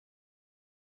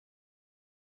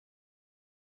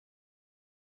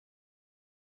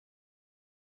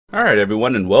Alright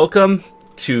everyone, and welcome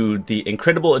to the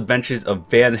incredible adventures of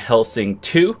Van Helsing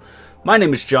 2. My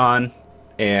name is John,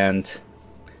 and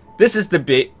this is the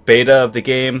beta of the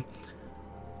game.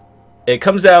 It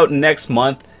comes out next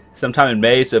month, sometime in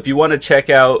May, so if you want to check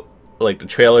out like the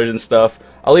trailers and stuff,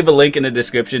 I'll leave a link in the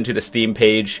description to the Steam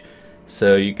page,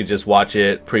 so you could just watch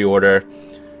it, pre-order.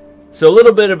 So a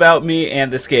little bit about me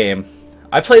and this game.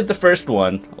 I played the first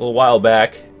one a little while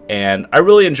back, and I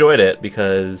really enjoyed it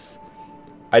because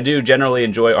I do generally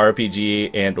enjoy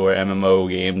RPG and or MMO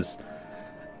games,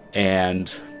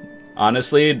 and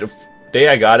honestly, the day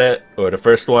I got it, or the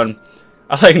first one,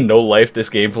 I like no-life this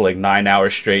game for like 9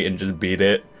 hours straight and just beat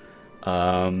it.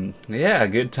 Yeah,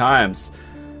 good times.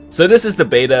 So this is the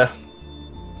beta,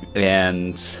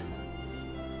 and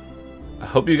I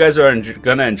hope you guys are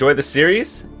gonna enjoy the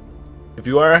series. If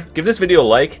you are, give this video a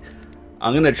like.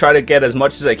 I'm gonna try to get as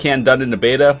much as I can done in the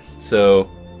beta, so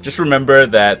just remember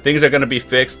that things are going to be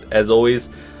fixed, as always.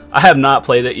 I have not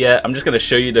played it yet. I'm just going to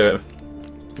show you the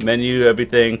menu,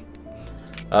 everything.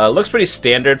 Looks pretty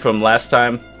standard from last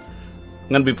time. I'm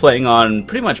going to be playing on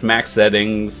pretty much max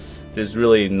settings. There's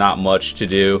really not much to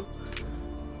do.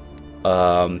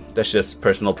 That's just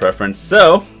personal preference.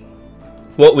 So,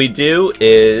 what we do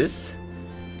is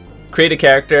create a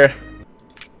character.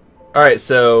 Alright,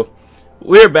 so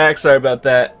we're back. Sorry about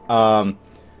that.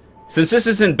 Since this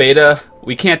is in beta,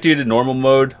 we can't do the normal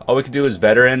mode. All we can do is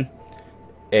veteran,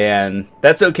 and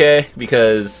that's okay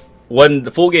because when the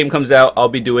full game comes out, I'll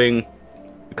be doing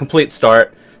a complete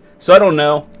start. So I don't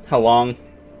know how long.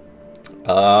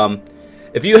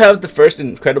 If you have the first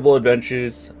Incredible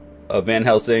Adventures of Van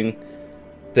Helsing,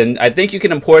 then I think you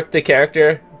can import the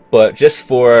character, but just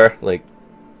for like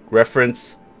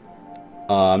reference,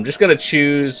 I'm just gonna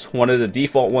choose one of the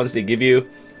default ones they give you.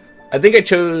 I think I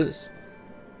chose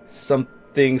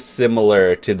something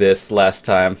similar to this last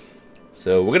time,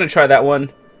 so we're gonna try that one,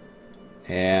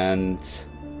 and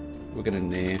we're gonna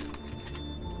name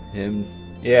him,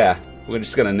 yeah, we're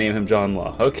just gonna name him John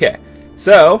Law. Okay,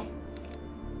 so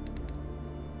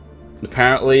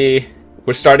apparently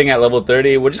we're starting at level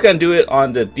 30. We're just gonna do it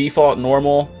on the default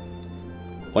normal.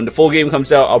 When the full game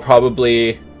comes out, I'll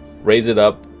probably raise it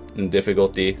up in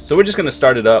difficulty, so we're just gonna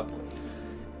start it up.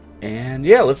 And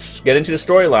yeah, let's get into the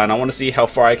storyline. I want to see how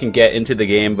far I can get into the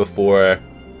game before,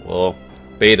 well,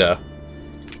 beta.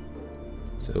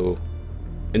 So,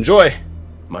 enjoy!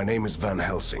 My name is Van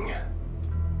Helsing,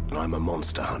 and I'm a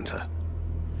monster hunter.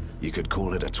 You could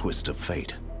call it a twist of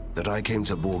fate, that I came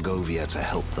to Borgovia to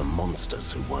help the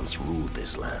monsters who once ruled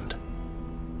this land.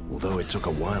 Although it took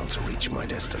a while to reach my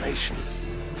destination,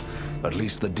 at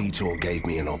least the detour gave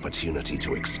me an opportunity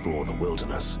to explore the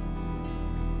wilderness.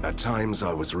 At times,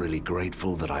 I was really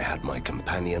grateful that I had my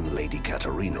companion, Lady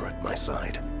Katerina, at my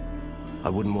side. I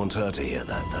wouldn't want her to hear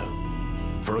that,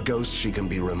 though. For a ghost, she can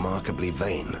be remarkably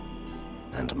vain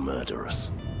and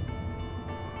murderous.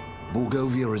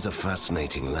 Borgovia is a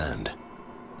fascinating land,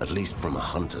 at least from a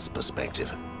hunter's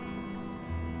perspective.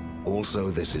 Also,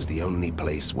 this is the only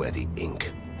place where the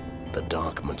ink, the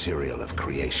dark material of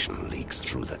creation, leaks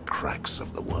through the cracks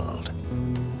of the world.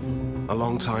 A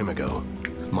long time ago,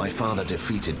 my father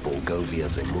defeated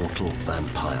Borgovia's immortal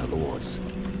vampire lords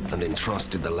and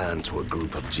entrusted the land to a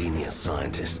group of genius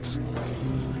scientists.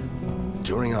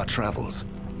 During our travels,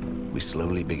 we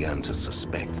slowly began to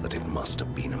suspect that it must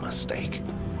have been a mistake.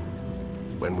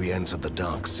 When we entered the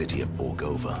dark city of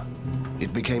Borgova,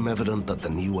 it became evident that the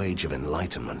new age of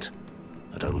enlightenment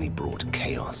had only brought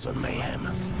chaos and mayhem.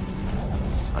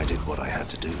 I did what I had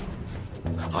to do.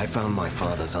 I found my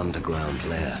father's underground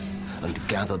lair and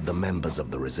gathered the members of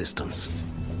the Resistance,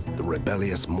 the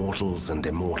rebellious mortals and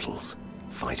immortals,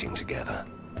 fighting together.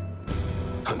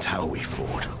 And how we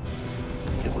fought.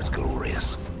 It was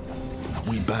glorious.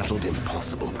 We battled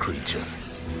impossible creatures.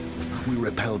 We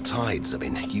repelled tides of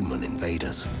inhuman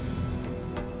invaders.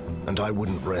 And I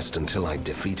wouldn't rest until I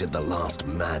defeated the last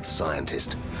mad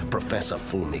scientist, Professor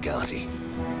Fulmigati.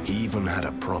 He even had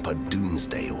a proper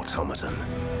doomsday automaton.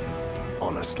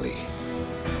 Honestly,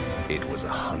 it was a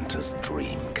hunter's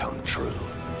dream come true.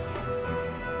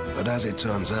 But as it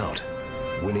turns out,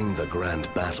 winning the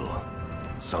grand battle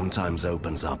sometimes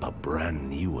opens up a brand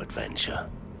new adventure.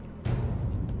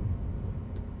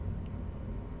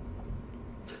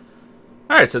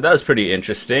 Alright, so that was pretty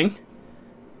interesting.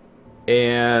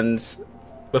 And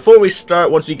before we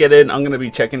start, once we get in, I'm going to be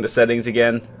checking the settings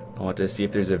again. I want to see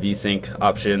if there's a VSync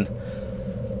option.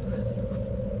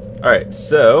 Alright,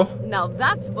 so now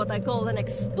that's what I call an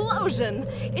explosion.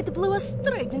 It blew us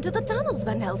straight into the tunnels,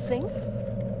 Van Helsing.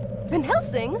 Van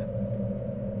Helsing?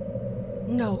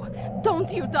 No,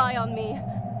 don't you die on me.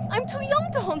 I'm too young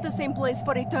to haunt the same place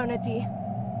for eternity.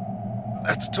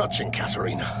 That's touching,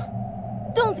 Katerina.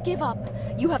 Don't give up.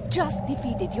 You have just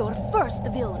defeated your first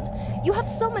villain. You have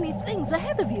so many things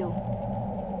ahead of you.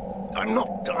 I'm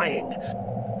not dying.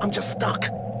 I'm just stuck.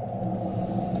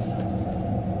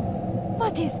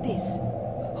 What is this?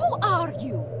 Who are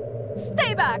you?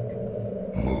 Stay back!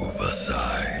 Move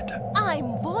aside.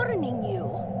 I'm warning you.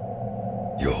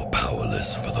 You're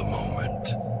powerless for the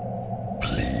moment.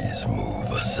 Please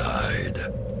move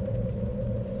aside.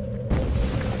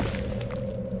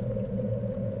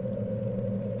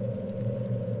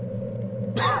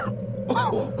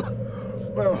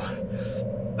 Well,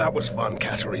 that was fun,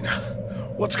 Katerina.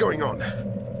 What's going on?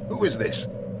 Who is this?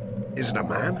 Is it a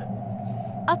man?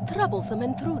 A troublesome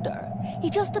intruder. He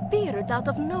just appeared out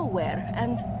of nowhere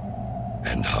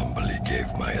And humbly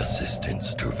gave my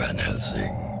assistance to Van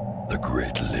Helsing, the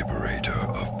great liberator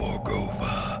of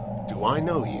Borgova. Do I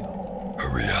know you?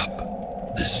 Hurry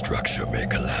up. This structure may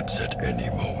collapse at any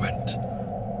moment.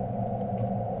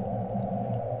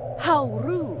 How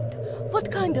rude.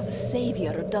 What kind of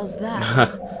savior does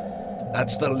that?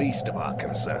 That's the least of our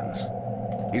concerns.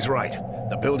 He's right.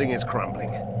 The building is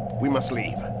crumbling. We must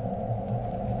leave.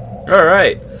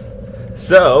 Alright.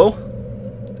 So,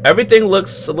 everything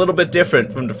looks a little bit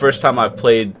different from the first time I've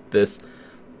played this.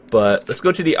 But let's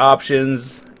go to the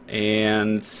options,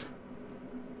 and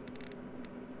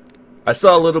I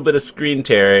saw a little bit of screen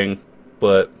tearing,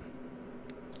 but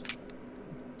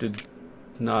did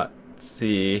not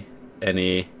see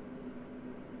any.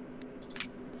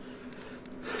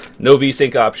 No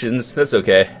VSync options. That's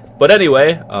okay. But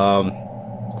anyway, I'm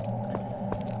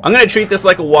gonna treat this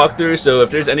like a walkthrough, so if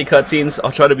there's any cutscenes,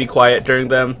 I'll try to be quiet during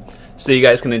them so you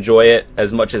guys can enjoy it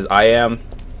as much as I am.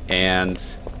 And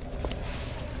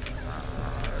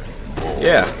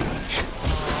yeah,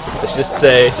 let's just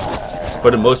say for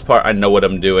the most part I know what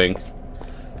I'm doing.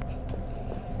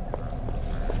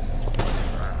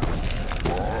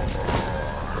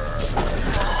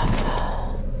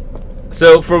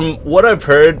 So from what I've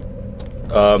heard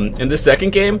in the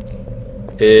second game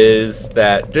is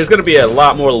that there's going to be a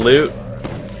lot more loot,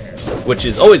 which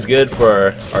is always good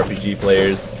for RPG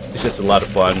players. It's just a lot of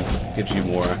fun. Gives you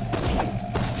more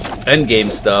end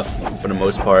game stuff for the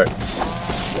most part.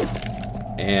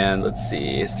 And let's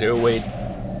see, is there a way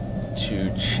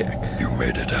to check? You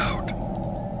made it out.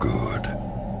 Good.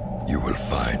 You will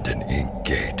find an ink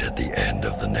gate at the end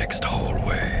of the next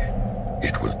hallway.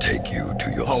 It will take you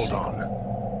to your... Hold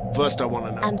on. First, I want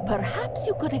to know... And perhaps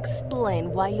you could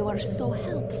explain why you are so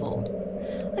helpful.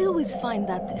 I always find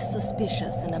that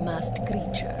suspicious in a masked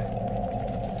creature.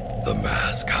 The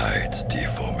mask hides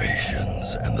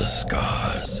deformations and the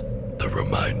scars, the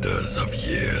reminders of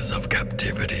years of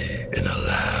captivity in a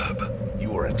lab.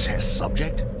 You were a test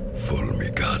subject?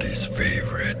 Fulmigadi's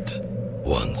favorite.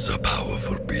 Once a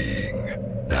powerful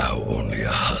being, now only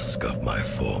a husk of my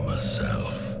former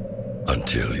self.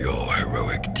 Until your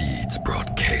heroic deeds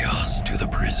brought chaos to the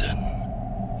prison.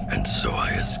 And so I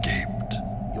escaped.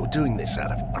 You're doing this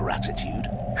out of gratitude?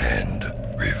 And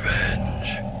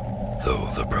revenge. Though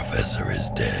the professor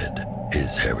is dead,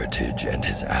 his heritage and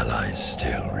his allies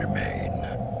still remain.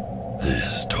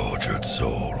 This tortured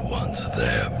soul wants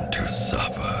them to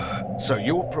suffer. So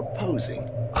you're proposing?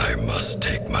 I must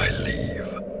take my leave.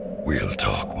 We'll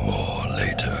talk more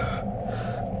later.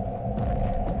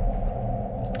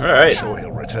 Alright. I'm sure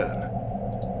he'll return.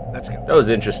 Let's go. That was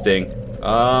interesting.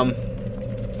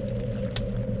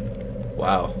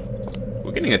 Wow.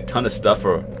 We're getting a ton of stuff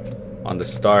on the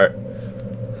start.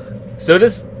 So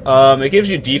this, it gives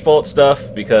you default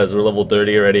stuff because we're level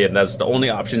 30 already, and that's the only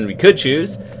option we could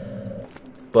choose.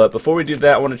 But before we do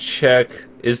that, I want to check,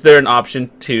 is there an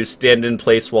option to stand in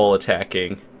place while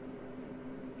attacking?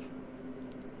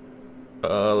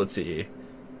 Let's see.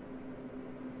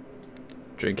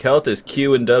 Drink health is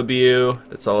Q and W.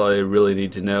 That's all I really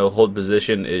need to know. Hold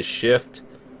position is shift.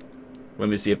 Let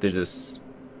me see if there's a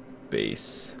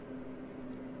space.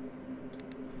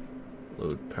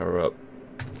 Load power up.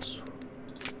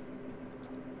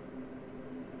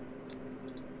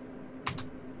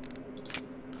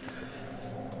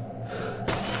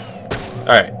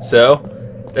 Alright, so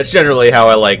that's generally how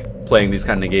I like playing these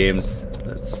kind of games.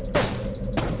 Let's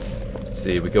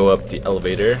see, we go up the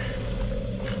elevator.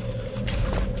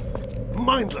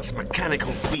 Mindless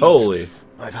mechanical beats. Holy.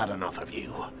 I've had enough of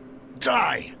you.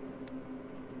 Die!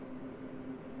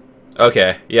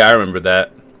 Okay, yeah, I remember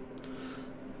that.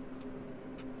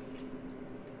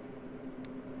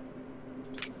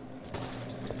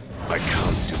 I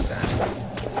can't do that.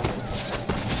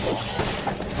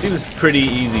 Seems pretty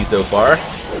easy so far.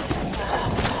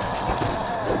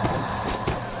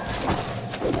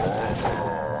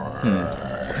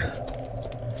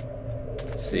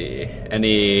 see.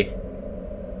 Any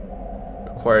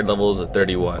required levels of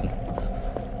 31.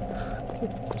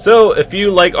 So, if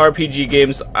you like RPG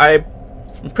games, I'm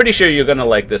pretty sure you're gonna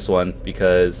like this one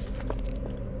because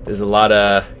there's a lot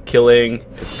of killing.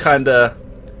 It's kinda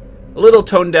a little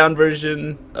toned down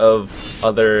version of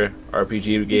other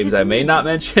RPG games I may not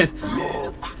mention.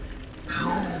 Look,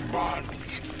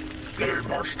 humans. They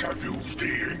must have used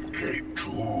the ink gate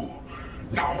too.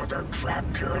 Now they're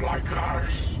trapped here like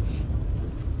us.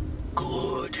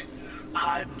 Good.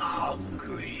 I'm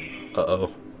hungry.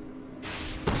 Uh-oh.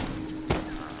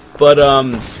 But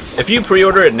if you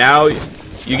pre-order it now,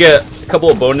 you get a couple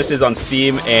of bonuses on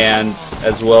Steam, and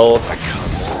as well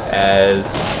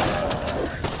as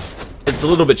it's a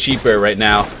little bit cheaper right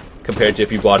now compared to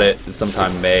if you bought it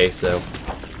sometime in May. So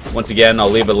once again, I'll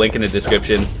leave a link in the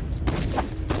description.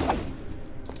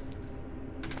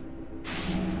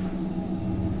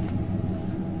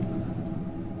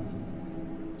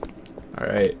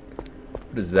 Alright.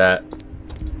 What is that?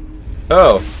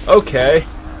 Oh, okay.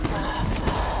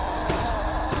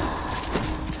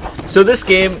 So this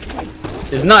game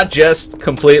is not just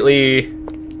completely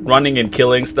running and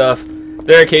killing stuff.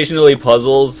 There are occasionally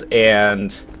puzzles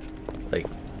and like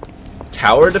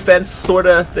tower defense sort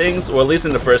of things, or at least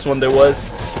in the first one there was.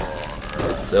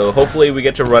 So hopefully we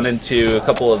get to run into a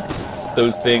couple of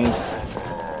those things,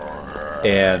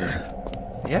 and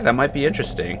yeah, that might be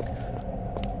interesting.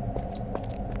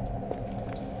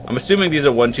 I'm assuming these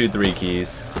are 1, 2, 3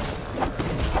 keys.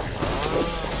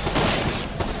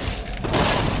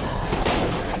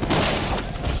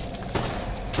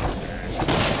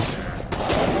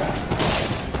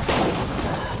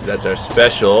 That's our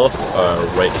special,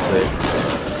 right click.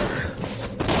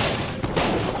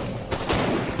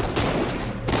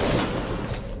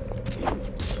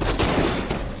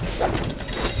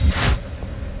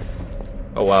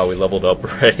 Oh wow, we leveled up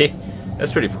already.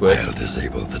 That's pretty quick. I'll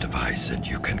disable the device and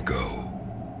you can go.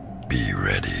 Be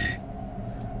ready.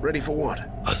 Ready for what?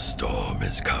 A storm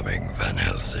is coming, Van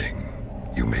Helsing.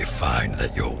 You may find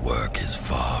that your work is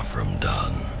far from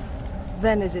done.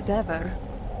 When is it ever?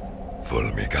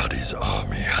 Fulmigadi's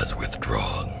army has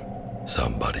withdrawn.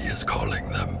 Somebody is calling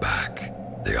them back.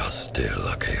 They are still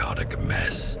a chaotic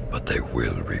mess, but they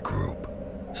will regroup.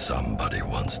 Somebody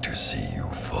wants to see you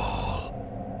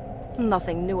fall.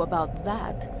 Nothing new about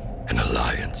that. An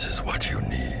alliance is what you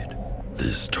need.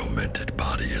 This tormented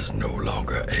body is no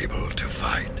longer able to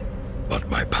fight, but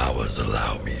my powers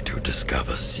allow me to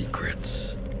discover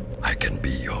secrets. I can be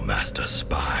your master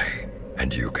spy,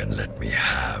 and you can let me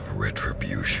have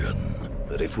retribution.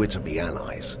 But if we're to be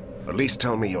allies, at least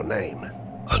tell me your name.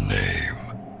 A name?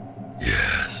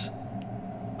 Yes.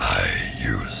 I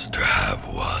used to have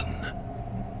one.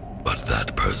 But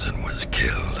that person was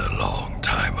killed a long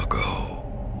time ago.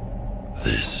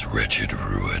 This wretched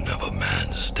ruin of a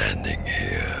man standing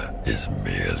here is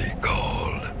merely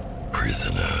called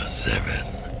Prisoner 7.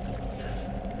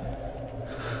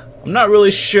 I'm not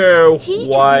really sure why.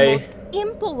 He is the most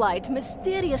impolite,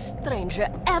 mysterious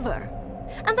stranger ever.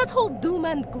 And that whole doom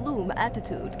and gloom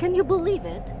attitude, can you believe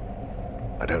it?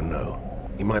 I don't know.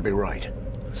 You might be right.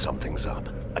 Something's up.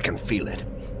 I can feel it.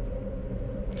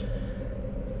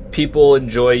 People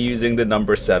enjoy using the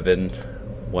number 7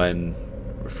 when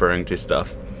referring to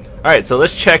stuff. Alright, so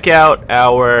let's check out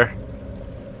our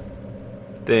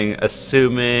thing.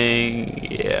 Assuming,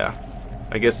 yeah,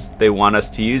 I guess they want us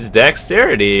to use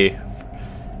dexterity,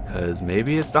 because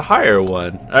maybe it's the higher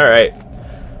one. Alright.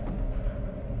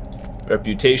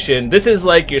 Reputation. This is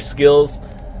like your skills.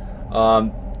 I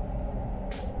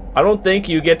don't think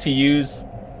you get to use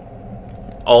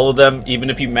all of them, even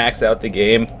if you max out the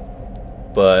game.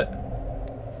 But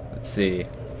let's see.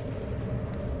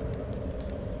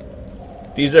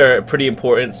 These are pretty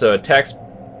important. So attack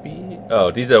speed.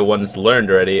 Oh, these are ones learned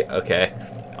already. Okay.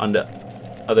 On the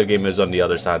other game is on the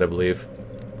other side, I believe.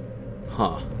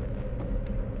 Huh.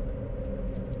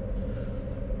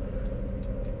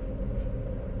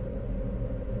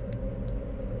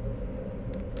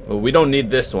 Well, we don't need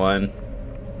this one.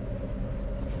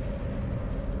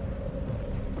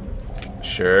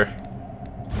 Sure.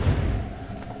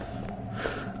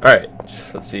 Alright,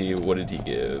 let's see, what did he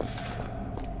give?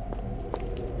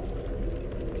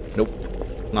 Nope,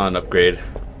 not an upgrade.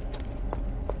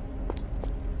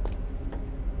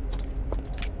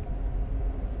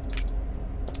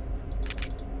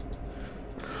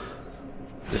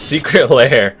 The secret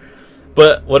lair.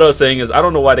 But what I was saying is, I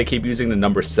don't know why they keep using the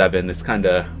number 7. It's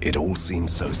kinda... It all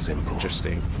seems so simple.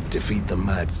 interesting. Defeat the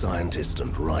mad scientist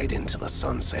and ride into the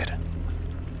sunset.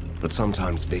 But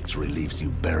sometimes victory leaves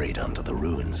you buried under the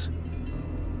ruins.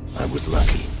 I was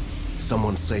lucky.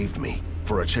 Someone saved me,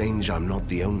 For a change, I'm not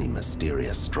the only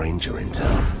mysterious stranger in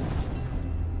town.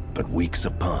 But weeks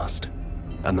have passed,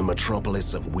 and the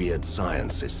metropolis of weird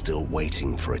science is still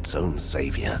waiting for its own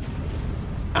savior.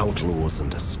 Outlaws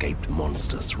and escaped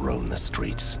monsters roam the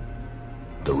streets.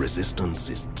 The resistance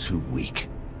is too weak,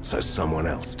 so someone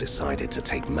else decided to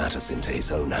take matters into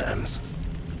his own hands.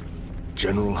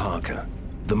 General Harker,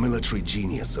 the military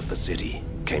genius of the city,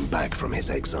 came back from his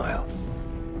exile.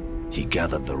 He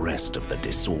gathered the rest of the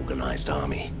disorganized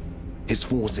army. His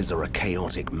forces are a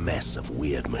chaotic mess of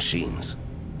weird machines.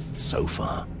 So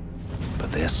far,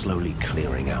 but they're slowly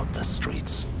clearing out the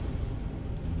streets.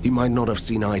 He might not have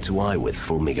seen eye to eye with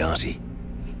Fulmigati,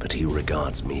 but he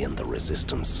regards me and the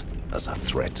Resistance as a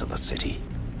threat to the city,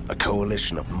 a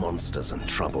coalition of monsters and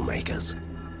troublemakers.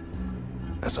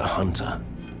 As a hunter,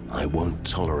 I won't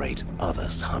tolerate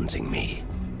others hunting me.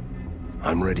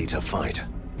 I'm ready to fight.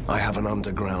 I have an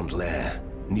underground lair,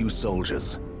 new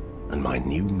soldiers, and my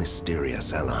new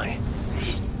mysterious ally.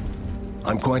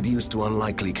 I'm quite used to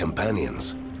unlikely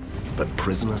companions, but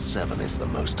Prisoner 7 is the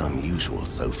most unusual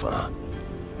so far.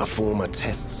 A former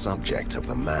test subject of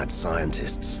the mad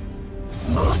scientists,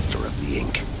 master of the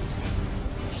ink.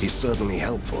 He's certainly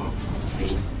helpful,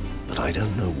 but I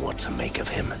don't know what to make of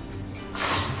him.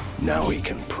 Now he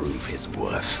can prove his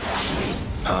worth.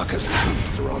 Harker's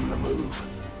troops are on the move.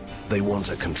 They want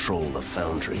to control the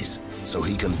foundries, so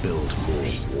he can build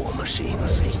more war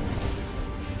machines.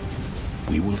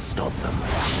 We will stop them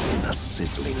in the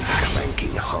sizzling,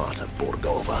 clanking heart of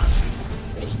Borgova.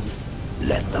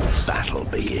 Let the battle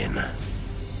begin.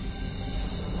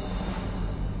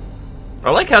 I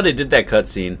like how they did that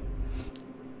cutscene.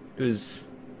 It was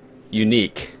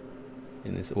unique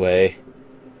in this way.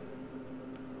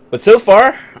 But so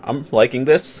far, I'm liking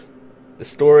this. The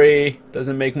story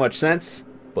doesn't make much sense,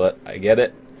 but I get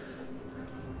it.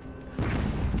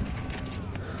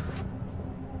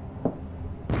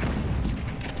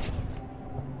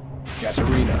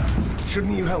 Katerina,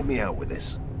 shouldn't you help me out with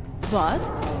this? What?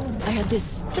 I have this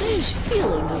strange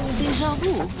feeling of déjà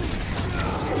vu.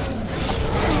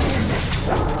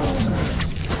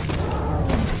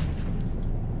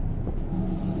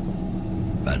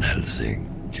 Van Helsing,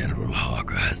 General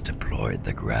Harker has deployed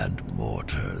the Grand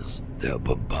Mortars. They're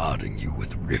bombarding you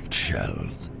with rift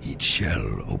shells. Each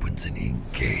shell opens an ink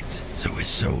gate, so his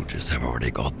soldiers have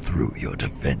already got through your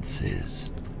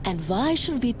defenses. And why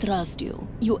should we trust you,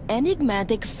 you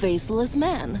enigmatic, faceless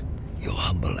man? Your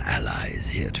humble ally is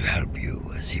here to help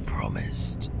you, as he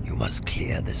promised. You must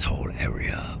clear this whole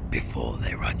area before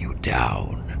they run you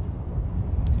down.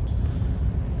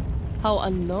 How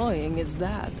annoying is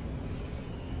that?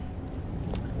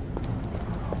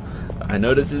 I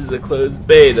know this is a closed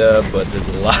beta, but there's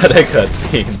a lot of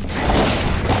cutscenes.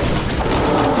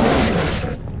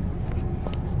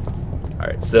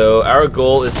 Alright, so our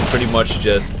goal is to pretty much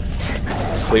just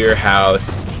clear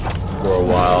house for a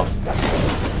while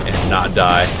and not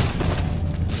die.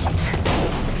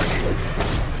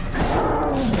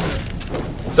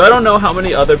 So I don't know how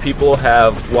many other people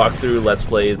have walked through Let's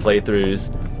Play playthroughs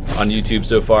on YouTube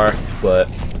so far, but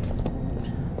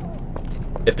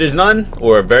if there's none,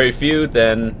 or very few,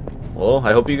 then, well,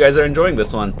 I hope you guys are enjoying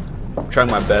this one. I'm trying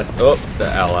my best. Oh, the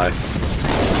ally.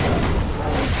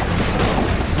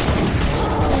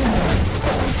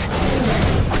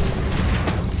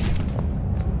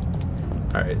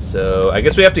 Alright, so I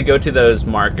guess we have to go to those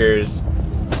markers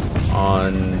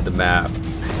on the map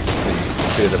and just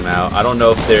clear them out. I don't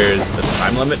know if there's a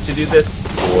time limit to do this,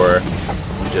 or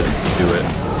just do it.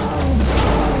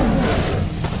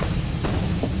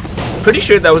 Pretty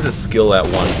sure that was a skill at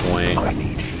one point.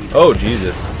 Oh,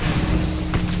 Jesus.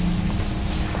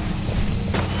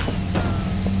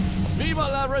 Viva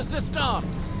la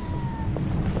Resistance!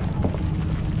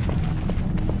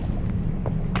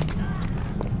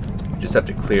 Just have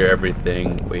to clear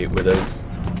everything. Wait, were those?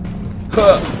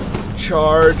 Huh!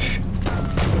 Charge!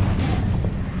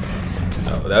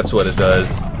 Oh, that's what it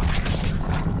does.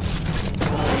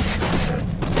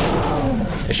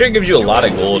 It sure gives you a lot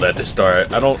of gold at the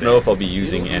start. I don't know if I'll be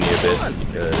using any of it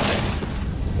because,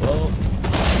 well,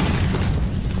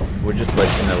 we're just like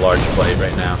in a large fight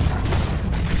right now.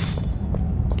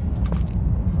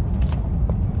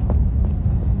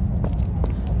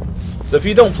 So if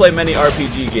you don't play many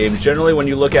RPG games, generally when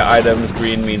you look at items,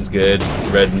 green means good,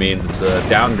 red means it's a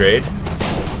downgrade.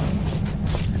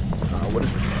 What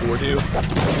does this 4 do?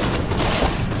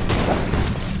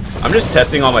 I'm just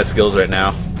testing all my skills right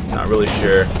now. Not really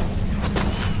sure.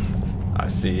 I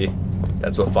see.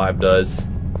 That's what 5 does.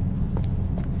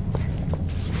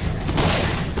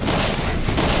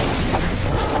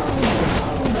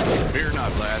 Fear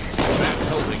not, lads. Van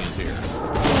Helsing is here.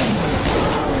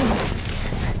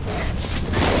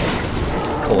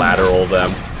 collateral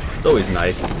them. It's always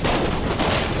nice.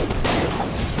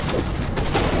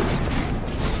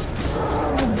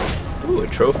 Ooh, a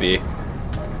trophy.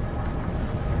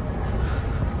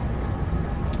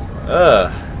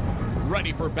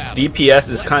 Ready for battle.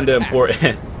 DPS is kind of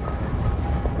important.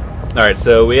 Alright,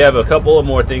 so we have a couple of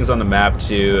more things on the map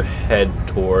to head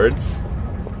towards.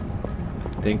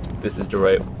 I think this is the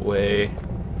right way.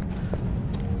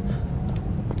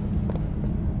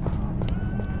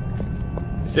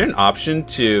 Is there an option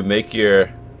to make your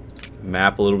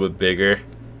map a little bit bigger?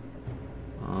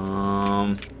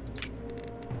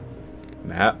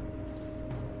 Map.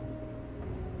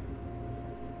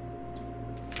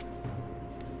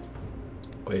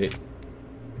 Wait.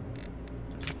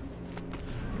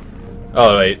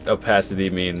 Oh wait, opacity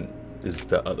is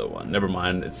the other one. Never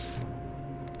mind, it's...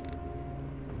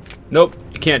 Nope,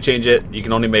 you can't change it. You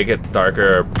can only make it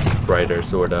darker or brighter,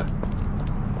 sorta.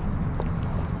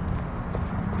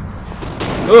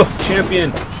 Oh,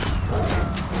 champion!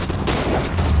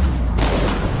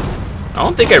 I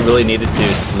don't think I really needed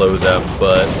to slow them,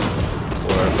 or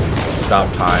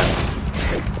stop time.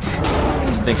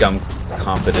 I think I'm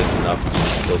confident enough to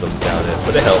just kill them without it,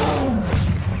 but it helps.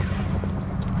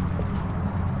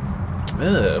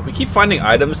 We keep finding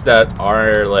items that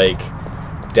are like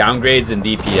downgrades in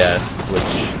DPS, which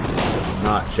is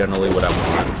not generally what I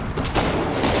want.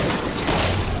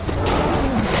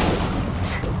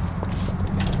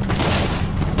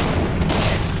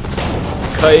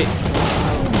 Kite.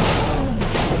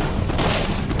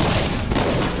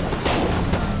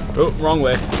 Oh, wrong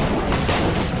way.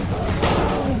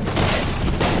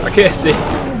 I can't see.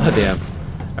 Oh, damn.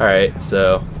 Alright,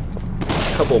 so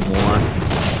a couple more.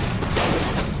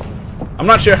 I'm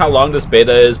not sure how long this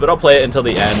beta is, but I'll play it until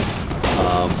the end.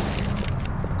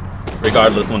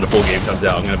 Regardless, when the full game comes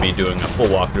out, I'm going to be doing a full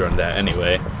walkthrough on that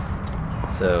anyway.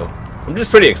 So, I'm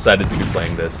just pretty excited to be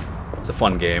playing this. It's a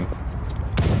fun game.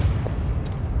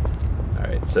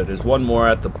 Alright, so there's one more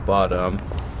at the bottom.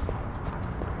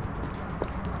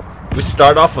 We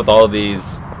start off with all of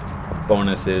these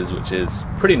bonuses, which is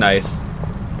pretty nice.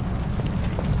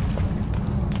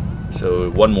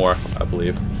 So, one more, I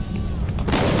believe.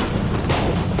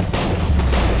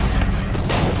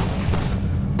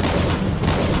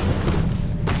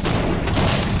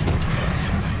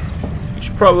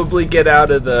 Probably get out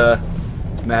of the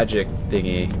magic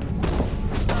thingy.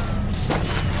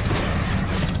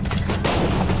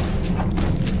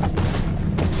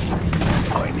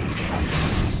 I need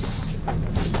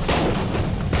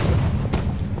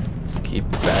Let's keep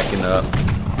backing up.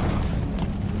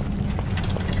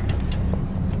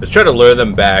 Let's try to lure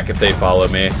them back if they follow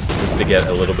me, just to get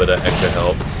a little bit of extra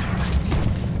help.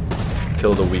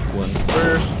 Kill the weak ones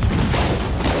first.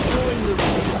 Join the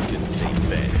resistance, they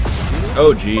say.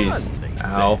 Oh jeez.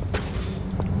 Ow.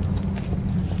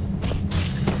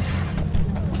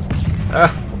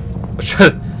 Ah.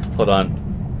 Hold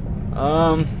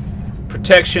on.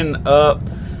 Protection up,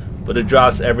 but it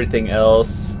drops everything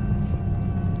else.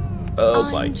 Oh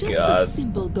my I'm just god. a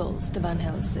simple ghost, Van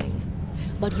Helsing.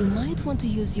 But you might want to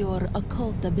use your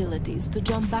occult abilities to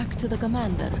jump back to the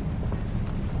commander.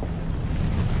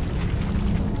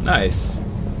 Nice.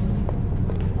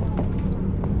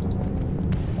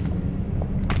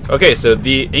 Okay, so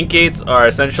the ink gates are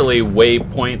essentially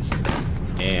waypoints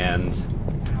and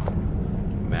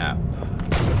map.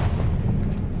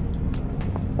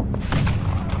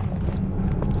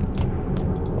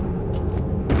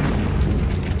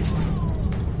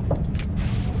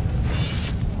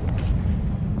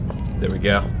 There we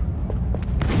go.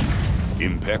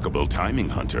 Impeccable timing,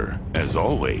 Hunter, as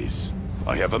always.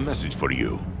 I have a message for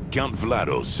you. Count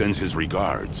Vlados sends his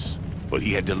regards, but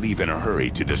he had to leave in a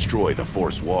hurry to destroy the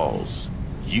Force walls.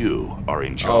 You are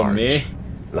in charge. Oh, me?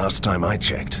 Last time I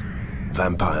checked,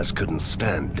 vampires couldn't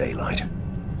stand daylight.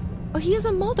 Oh, he is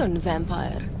a modern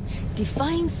vampire,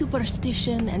 defying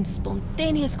superstition and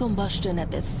spontaneous combustion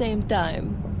at the same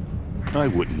time. I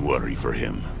wouldn't worry for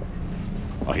him.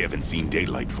 I haven't seen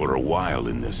daylight for a while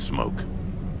in this smoke.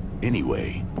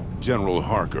 Anyway, General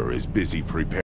Harker is busy preparing